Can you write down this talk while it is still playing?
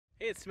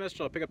Hey, it's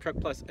Semestral Pickup Truck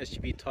Plus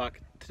SUV Talk.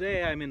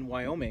 Today I'm in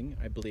Wyoming,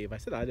 I believe. I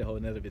said Idaho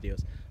in other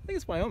videos. I think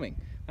it's Wyoming.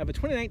 I have a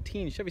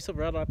 2019 Chevy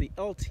Silverado the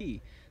LT.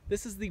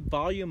 This is the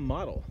volume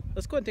model.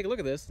 Let's go ahead and take a look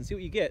at this and see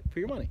what you get for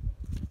your money.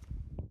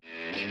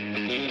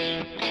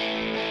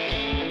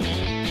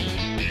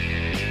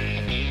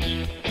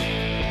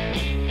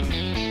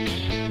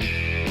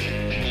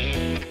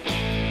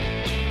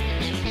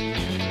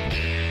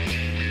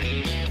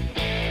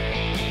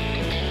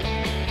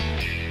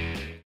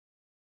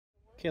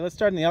 Okay, let's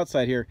start on the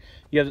outside here.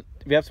 You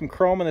have some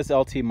chrome in this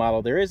LT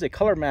model. There is a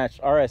color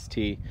matched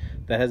RST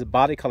that has a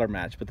body color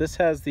match, but this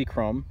has the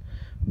chrome.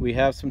 We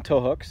have some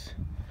tow hooks.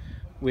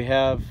 We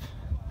have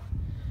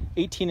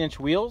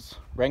 18-inch wheels,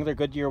 Wrangler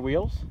Goodyear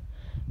wheels.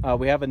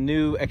 We have a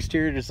new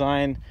exterior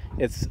design.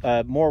 It's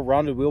more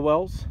rounded wheel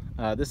wells.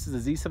 This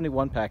is a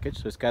Z71 package,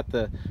 so it's got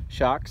the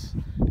shocks,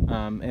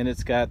 and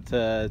it's got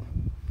some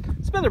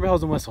other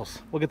bells and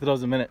whistles. We'll get to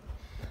those in a minute.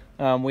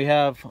 We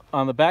have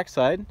on the back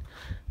side,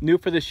 new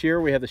for this year,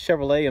 we have the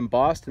Chevrolet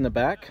embossed in the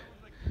back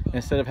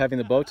instead of having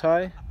the bow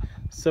tie.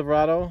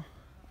 Silverado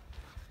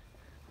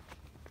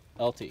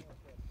LT.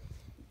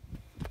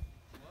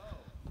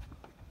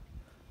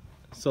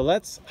 So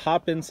let's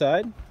hop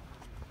inside and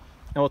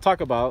we'll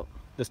talk about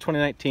this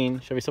 2019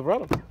 Chevy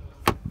Silverado.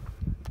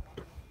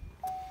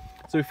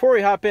 So before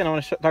we hop in, I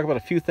want to talk about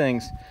a few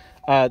things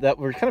that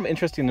were kind of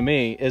interesting to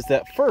me. Is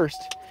that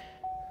first,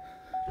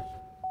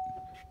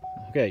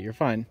 okay, you're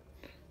fine.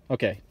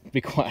 Okay,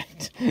 be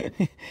quiet.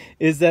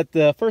 Is that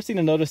the first thing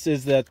to notice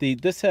is that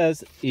this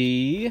has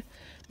a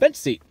bench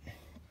seat.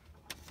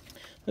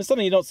 This is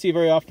something you don't see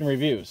very often in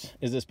reviews,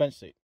 is this bench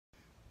seat.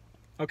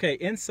 Okay,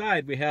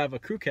 inside we have a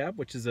crew cab,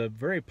 which is a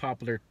very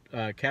popular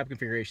cab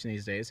configuration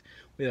these days.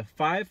 We have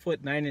a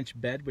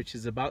 5'9" bed, which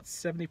is about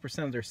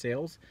 70% of their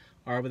sales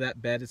are with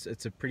that bed.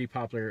 It's a pretty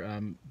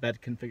popular bed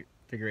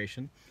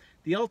configuration.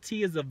 The LT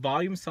is a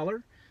volume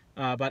seller.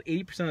 About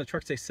 80% of the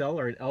trucks they sell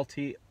are in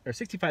LT, or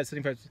 65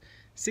 to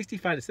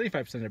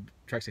 75% of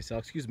trucks they sell,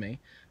 excuse me,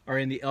 are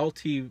in the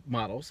LT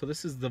model. So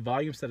this is the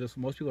volume set that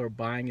most people are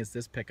buying is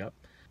this pickup.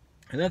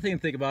 Another thing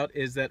to think about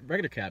is that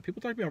regular cab.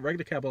 People talk about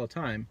regular cab all the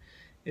time.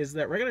 Is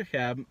that regular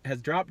cab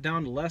has dropped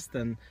down to less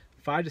than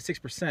 5 to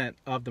 6%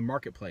 of the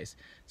marketplace.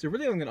 So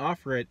really I'm going to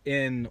offer it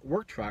in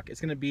work truck. It's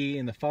going to be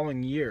in the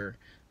following year.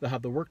 They'll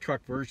have the work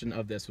truck version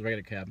of this with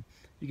regular cab.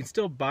 You can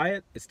still buy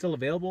it. It's still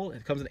available.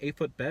 It comes in an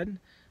 8-foot bed.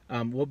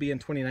 Will be in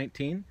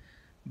 2019,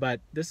 but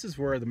this is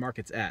where the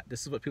market's at.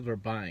 This is what people are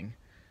buying.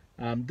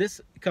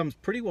 This comes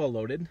pretty well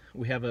loaded.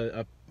 We have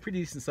a pretty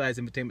decent sized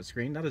infotainment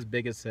screen, not as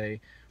big as say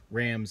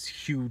Ram's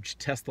huge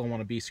Tesla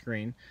wannabe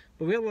screen,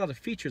 but we have a lot of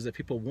features that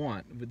people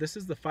want. This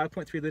is the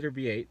 5.3 liter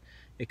V8.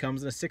 It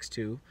comes in a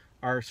 6.2.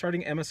 Our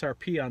starting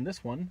MSRP on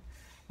this one,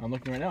 I'm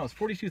looking right now, is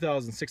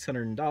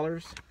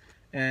 $42,600.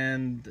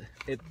 And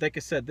like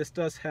I said, this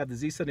does have the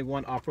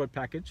Z71 off-road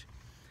package.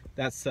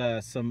 That's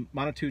some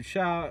monotube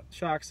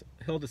shocks,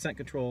 hill descent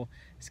control,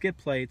 skid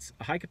plates,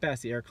 a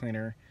high-capacity air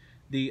cleaner,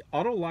 the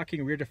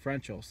auto-locking rear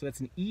differential. So that's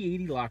an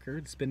E80 locker.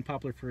 It's been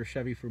popular for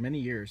Chevy for many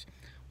years.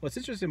 What's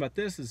interesting about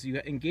this is you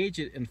engage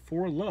it in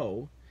 4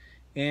 low,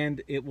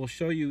 and it will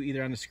show you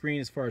either on the screen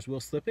as far as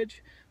wheel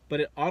slippage, but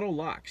it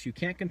auto-locks. You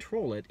can't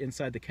control it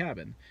inside the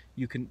cabin.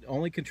 You can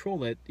only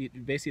control it. You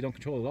basically don't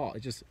control it at all.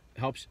 It just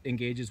helps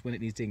engages when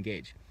it needs to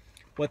engage.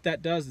 What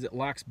that does is it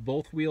locks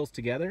both wheels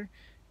together,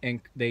 and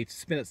they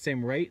spin at the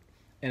same rate,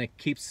 and it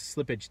keeps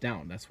slippage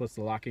down. That's what's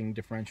the locking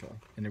differential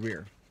in the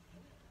rear.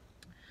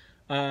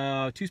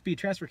 2-speed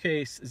transfer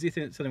case,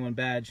 Z71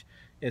 badge.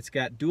 It's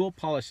got dual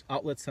polished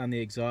outlets on the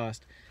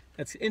exhaust.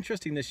 That's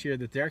interesting this year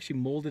that they're actually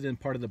molded in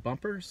part of the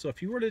bumper. So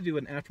if you were to do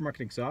an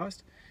aftermarket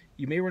exhaust,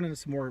 you may run into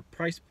some more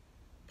price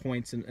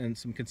points and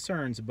some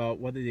concerns about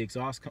whether the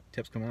exhaust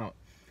tips come out.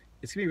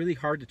 It's gonna be really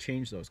hard to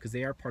change those because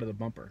they are part of the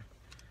bumper.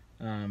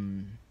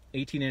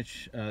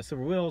 18-inch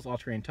silver wheels,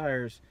 all-terrain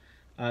tires.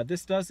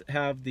 This does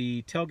have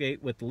the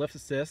tailgate with the lift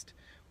assist,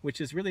 which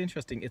is really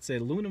interesting. It's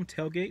an aluminum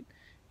tailgate,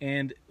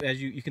 and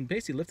as you can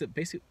basically lift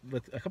it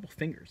with a couple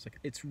fingers. Like,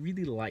 it's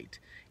really light,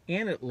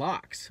 and it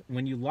locks.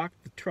 When you lock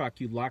the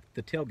truck, you lock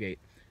the tailgate.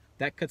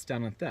 That cuts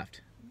down on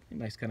theft. A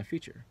nice kind of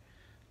feature.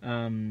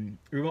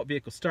 Remote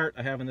vehicle start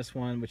I have in this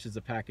one, which is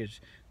a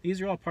package.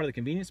 These are all part of the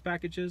convenience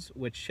packages,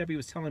 which Chevy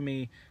was telling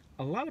me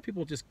a lot of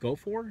people just go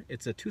for.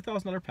 It's a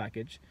 $2,000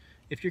 package.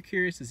 If you're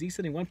curious, the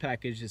Z71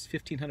 package is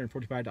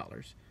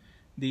 $1,545.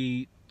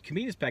 The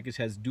convenience package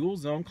has dual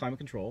zone climate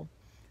control.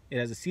 It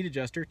has a seat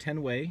adjuster,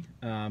 10-way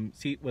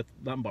seat with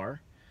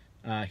lumbar,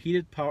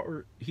 heated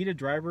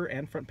driver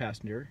and front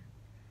passenger,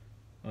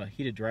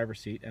 heated driver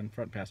seat and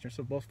front passenger.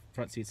 So both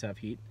front seats have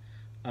heat.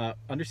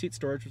 Under seat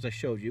storage, which I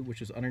showed you,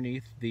 which is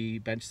underneath the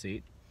bench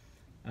seat.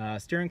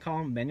 Steering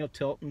column, manual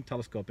tilt and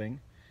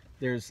telescoping.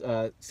 There's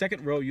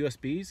second row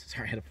USBs.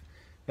 Sorry, I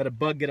had a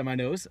bug get on my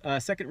nose.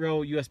 Second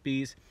row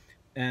USBs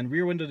and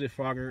rear window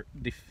defogger.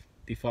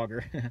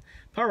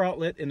 Power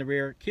outlet in the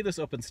rear, keyless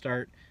open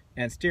start,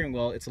 and steering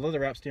wheel. It's a leather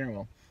wrap steering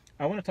wheel.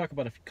 I want to talk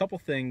about a couple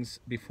things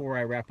before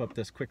I wrap up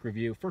this quick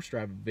review. First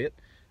drive of it.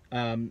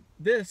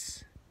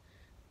 This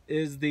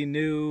is the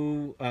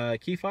new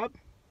key fob.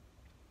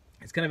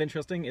 It's kind of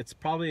interesting. It's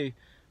probably,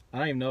 I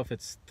don't even know if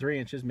it's 3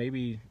 inches,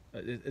 maybe.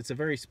 It's a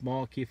very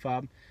small key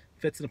fob.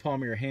 Fits in the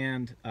palm of your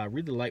hand,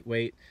 really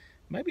lightweight.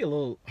 Might be a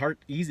little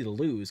easy to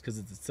lose because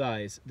of its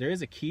size. There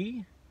is a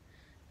key.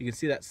 You can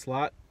see that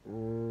slot,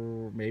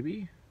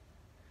 maybe.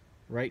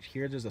 Right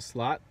here, there's a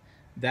slot.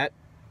 That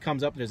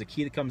comes up, there's a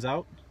key that comes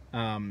out.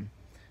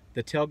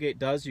 The tailgate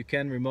does, you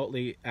can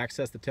remotely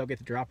access the tailgate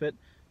to drop it.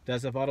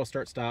 Does have auto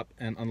start stop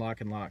and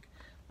unlock and lock.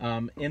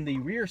 In the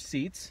rear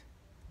seats,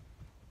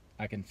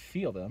 I can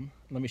feel them.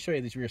 Let me show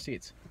you these rear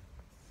seats.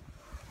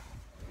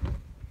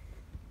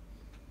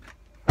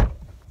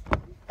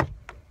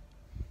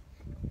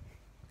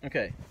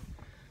 Okay,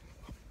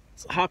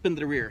 let's hop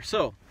into the rear.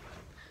 So,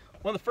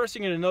 one of the first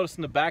things you're gonna notice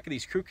in the back of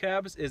these crew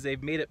cabs is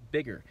they've made it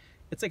bigger.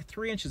 It's like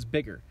 3 inches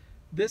bigger.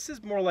 This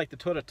is more like the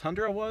Toyota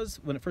Tundra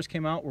was when it first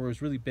came out, where it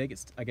was really big.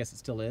 I guess it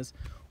still is.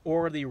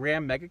 Or the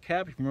Ram Mega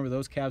Cab, if you remember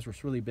those cabs were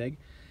really big.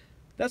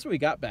 That's what we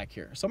got back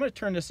here. So I'm gonna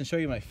turn this and show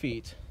you my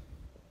feet.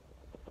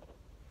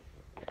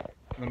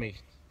 Let me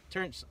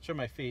show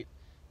my feet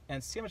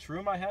and see how much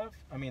room I have.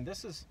 I mean,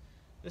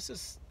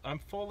 I'm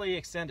fully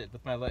extended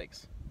with my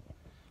legs.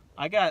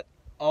 I got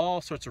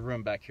all sorts of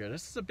room back here.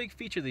 This is a big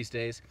feature these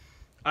days.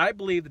 I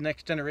believe the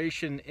next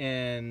generation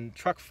in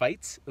truck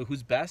fights,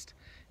 who's best,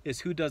 is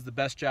who does the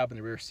best job in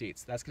the rear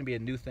seats. That's going to be a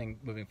new thing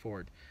moving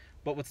forward.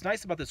 But what's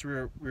nice about this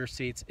rear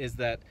seats is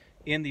that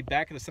in the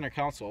back of the center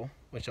console,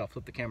 which I'll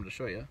flip the camera to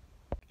show you,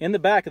 in the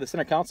back of the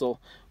center console,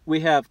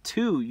 we have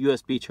 2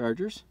 USB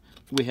chargers.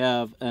 We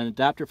have an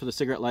adapter for the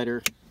cigarette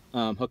lighter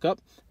hookup,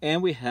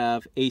 and we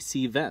have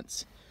AC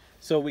vents.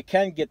 So we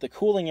can get the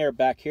cooling air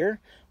back here.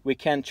 We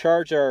can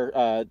charge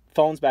our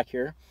phones back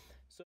here.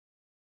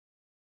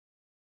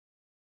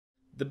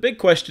 The big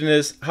question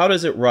is, how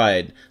does it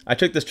ride? I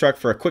took this truck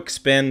for a quick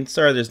spin.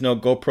 Sorry there's no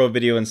GoPro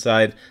video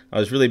inside. I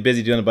was really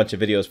busy doing a bunch of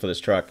videos for this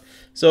truck.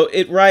 So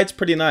it rides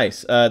pretty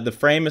nice. The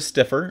frame is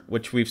stiffer,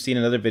 which we've seen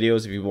in other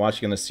videos if you've been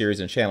watching on this series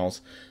and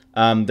channels.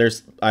 I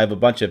have a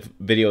bunch of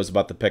videos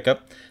about the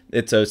pickup.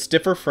 It's a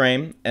stiffer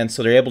frame, and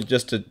so they're able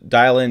just to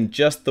dial in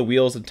just the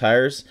wheels and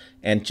tires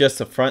and just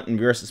the front and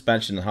rear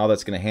suspension and how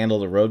that's going to handle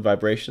the road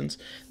vibrations.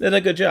 They did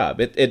a good job.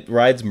 It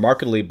rides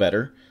markedly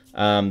better.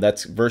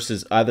 That's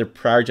versus other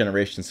prior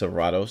generation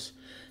Silverados.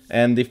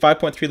 And the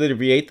 5.3 liter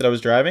V8 that I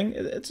was driving,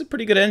 it's a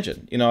pretty good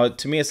engine. You know,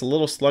 to me, it's a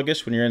little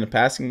sluggish when you're in a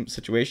passing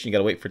situation. You got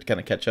to wait for it to kind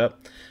of catch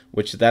up,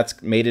 which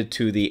that's mated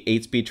to the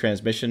 8-speed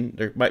transmission.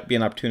 There might be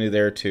an opportunity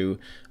there to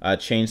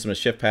change some of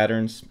the shift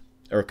patterns,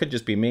 or it could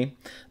just be me.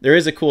 There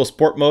is a cool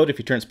sport mode. If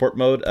you turn sport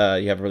mode,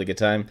 you have a really good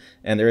time.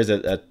 And there is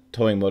a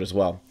towing mode as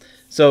well.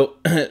 So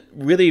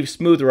really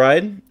smooth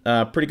ride,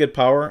 pretty good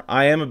power.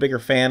 I am a bigger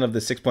fan of the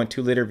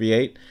 6.2 liter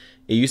V8.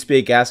 It used to be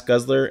a gas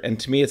guzzler, and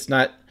to me it's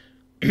not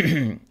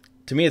to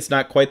me it's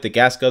not quite the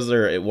gas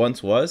guzzler it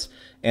once was,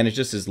 and it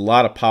just is a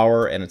lot of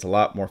power and it's a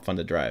lot more fun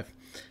to drive.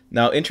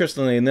 Now,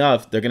 interestingly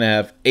enough, they're going to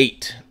have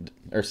 6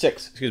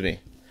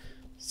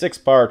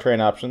 powertrain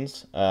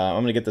options. I'm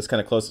going to get this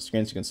kind of close to the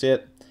screen so you can see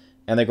it,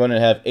 and they're going to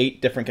have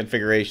 8 different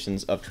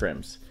configurations of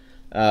trims.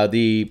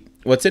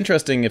 What's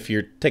interesting, if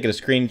you're taking a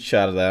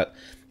screenshot of that,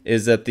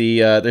 is that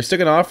they're still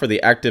going to offer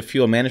the active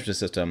fuel management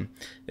system.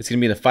 It's going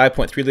to be in the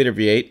 5.3 liter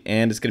V8,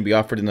 and it's going to be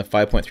offered in the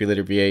 5.3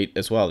 liter V8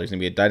 as well. There's going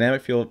to be a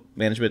dynamic fuel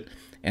management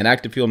and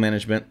active fuel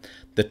management.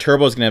 The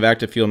turbo is going to have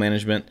active fuel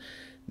management.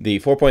 The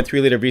 4.3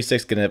 liter V6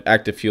 is going to have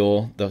active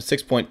fuel. The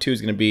 6.2 is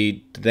going to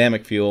be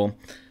dynamic fuel.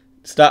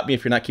 Stop me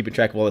if you're not keeping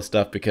track of all this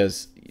stuff,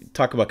 because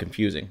talk about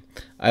confusing.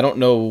 I don't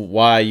know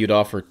why you'd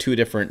offer 2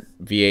 different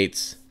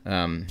V8s.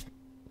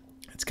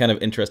 It's kind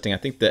of interesting. I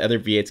think the other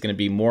V8 is going to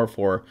be more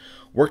for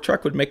work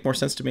truck, would make more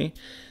sense to me.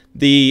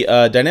 The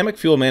dynamic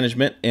fuel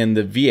management in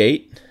the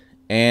V8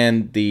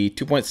 and the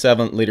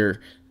 2.7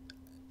 liter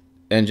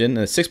engine,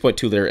 the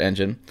 6.2 liter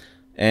engine,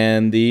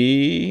 and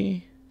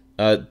the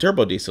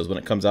turbo diesels when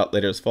it comes out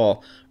later this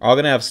fall are all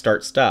going to have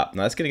start-stop.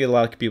 Now that's going to get a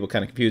lot of people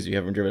kind of confused if you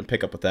haven't driven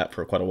pickup with that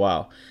for quite a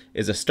while.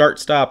 Is a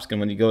start-stop,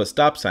 when you go to a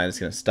stop sign, it's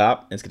going to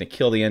stop and it's going to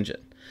kill the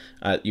engine.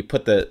 You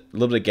put the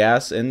little bit of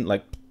gas in,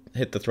 like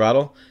hit the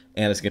throttle,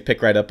 and it's going to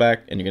pick right up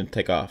back, and you're going to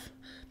take off.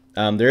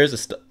 There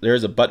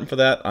is a button for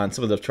that. On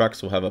some of the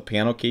trucks will have a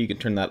piano key. You can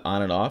turn that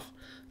on and off.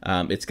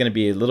 It's going to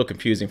be a little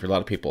confusing for a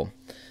lot of people.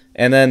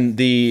 And then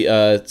the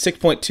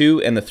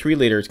 6.2 and the 3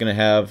 liter is going to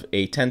have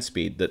a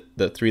 10-speed,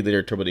 the 3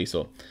 liter turbo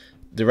diesel.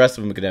 The rest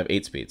of them are going to have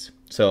 8 speeds.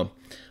 So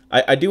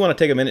I do want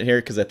to take a minute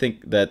here, because I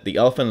think that the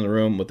elephant in the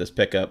room with this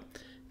pickup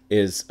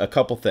is a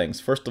couple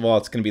things. First of all,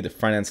 it's going to be the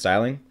front end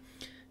styling.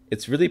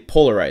 It's really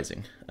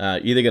polarizing.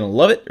 You're either going to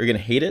love it or you're going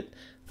to hate it.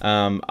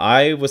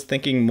 I was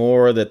thinking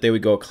more that they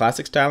would go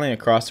classic styling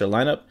across their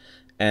lineup,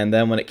 and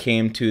then when it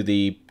came to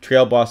the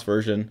Trail Boss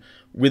version,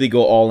 really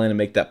go all in and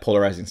make that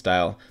polarizing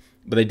style.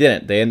 But they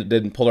didn't. They ended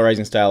in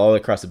polarizing style all the way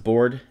across the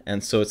board,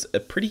 and so it's a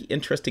pretty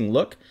interesting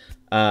look.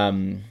 I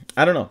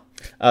don't know.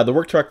 The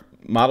work truck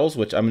models,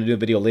 which I'm going to do a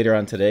video later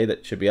on today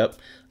that should be up,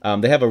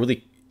 they have a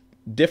really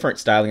different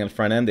styling on the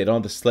front end. They don't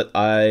have the slit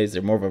eyes.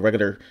 They're more of a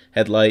regular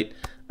headlight.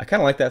 I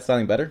kind of like that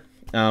styling better.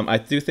 I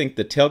do think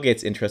the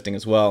tailgate's interesting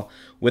as well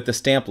with the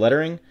stamp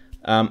lettering.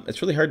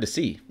 It's really hard to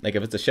see, like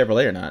if it's a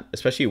Chevrolet or not,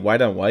 especially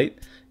white on white.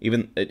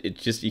 Even it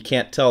just, you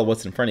can't tell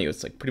what's in front of you.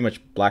 It's like pretty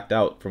much blacked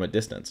out from a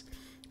distance.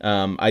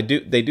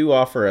 They do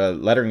offer a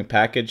lettering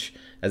package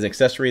as an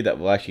accessory that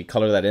will actually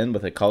color that in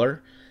with a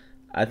color.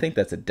 I think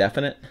that's a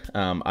definite.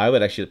 I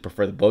would actually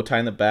prefer the bow tie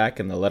in the back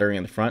and the lettering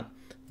in the front.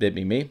 That'd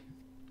be me.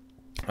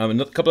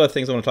 A couple of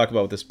things I want to talk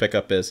about with this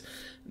pickup is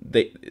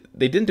they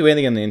didn't do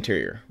anything in the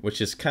interior,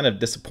 which is kind of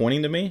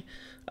disappointing to me.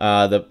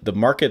 The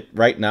market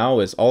right now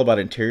is all about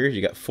interiors.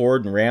 You got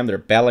Ford and Ram that are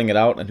battling it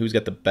out, and who's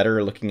got the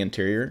better looking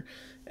interior.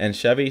 And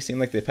Chevy seemed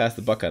like they passed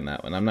the buck on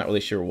that one. I'm not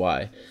really sure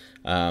why.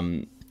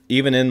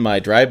 Even in my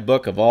drive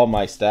book of all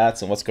my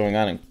stats and what's going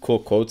on and cool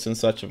quotes and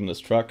such from this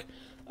truck,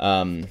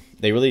 they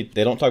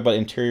don't talk about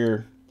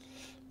interior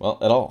well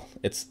at all.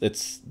 It's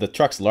the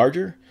truck's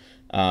larger,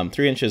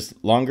 3 inches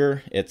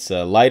longer. It's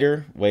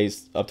lighter,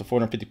 weighs up to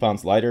 450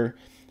 pounds lighter.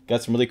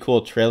 Got some really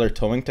cool trailer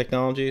towing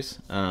technologies.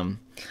 But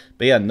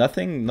yeah,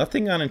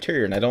 nothing on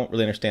interior, and I don't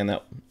really understand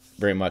that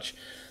very much.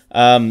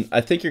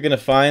 I think you're going to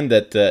find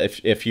that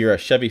if you're a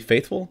Chevy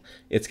faithful,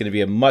 it's going to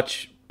be a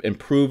much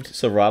improved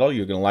Silverado.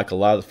 You're going to like a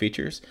lot of the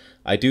features.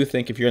 I do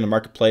think if you're in the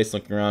marketplace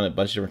looking around at a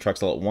bunch of different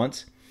trucks all at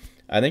once,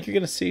 I think you're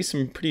going to see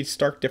some pretty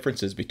stark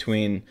differences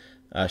between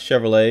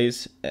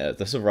Chevrolets,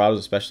 the Silverados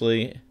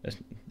especially,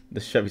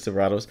 the Chevy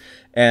Silverados,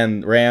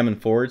 and Ram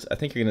and Fords. I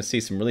think you're going to see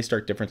some really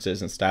stark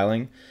differences in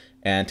styling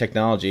and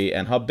technology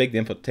and how big the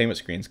infotainment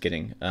screen is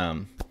getting.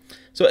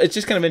 So it's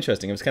just kind of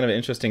interesting. It was kind of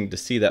interesting to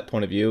see that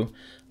point of view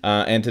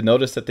and to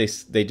notice that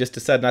they just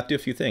decided not to do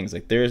a few things.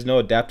 Like there is no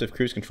adaptive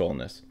cruise control in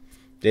this.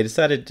 They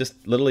decided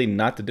just literally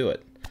not to do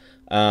it,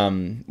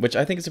 which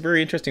I think is a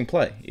very interesting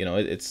play. You know,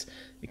 it's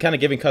kind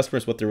of giving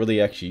customers what they're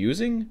really actually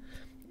using,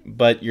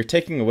 but you're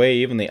taking away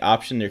even the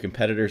option your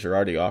competitors are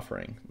already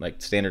offering,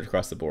 like standard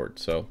across the board.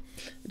 So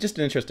just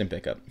an interesting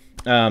pickup.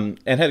 And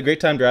had a great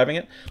time driving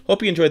it.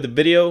 Hope you enjoyed the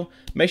video.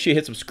 Make sure you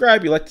hit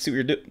subscribe. You like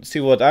to see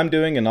what I'm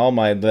doing and all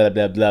my blah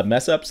blah blah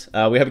mess ups.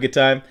 We have a good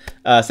time.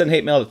 Send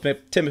hate mail to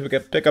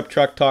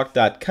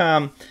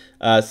tim@pickuptrucktalk.com.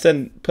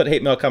 Put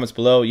hate mail comments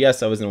below.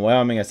 Yes, I was in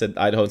Wyoming. I said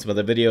Idaho in some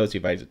other videos.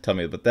 You might tell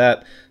me about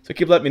that. So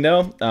keep letting me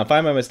know.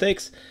 Find my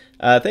mistakes.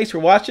 Thanks for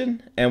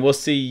watching, and we'll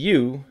see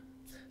you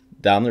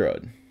down the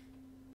road.